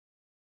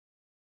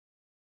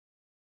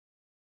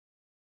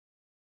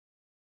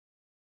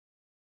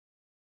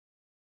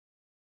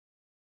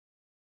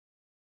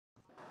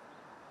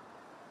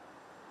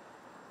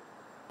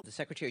the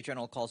Secretary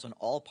General calls on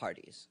all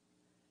parties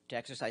to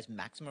exercise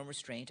maximum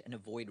restraint and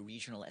avoid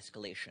regional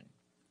escalation.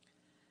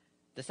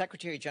 The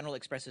Secretary General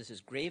expresses his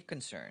grave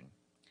concern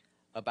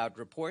about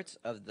reports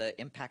of the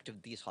impact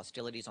of these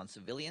hostilities on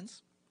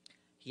civilians.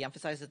 He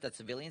emphasizes that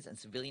civilians and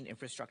civilian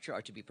infrastructure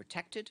are to be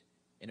protected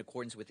in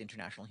accordance with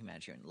international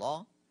humanitarian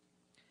law.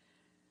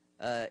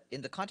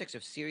 In the context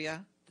of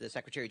Syria, the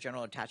Secretary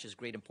General attaches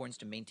great importance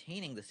to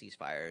maintaining the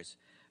ceasefires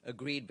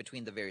agreed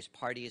between the various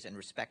parties and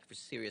respect for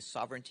Syria's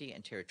sovereignty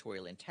and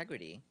territorial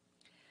integrity,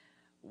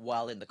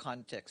 while in the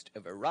context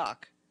of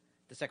Iraq,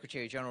 the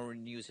Secretary General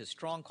renews his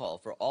strong call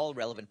for all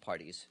relevant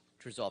parties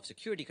to resolve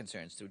security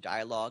concerns through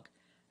dialogue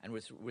and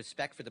with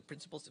respect for the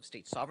principles of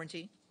state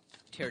sovereignty,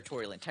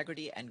 territorial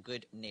integrity, and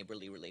good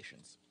neighborly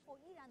relations.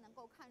 依然能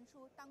够看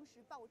出当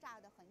时爆炸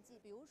的痕迹，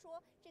比如说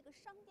这个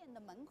商店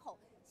的门口，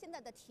现在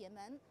的铁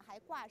门还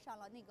挂上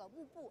了那个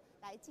幕布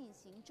来进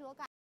行遮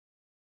盖。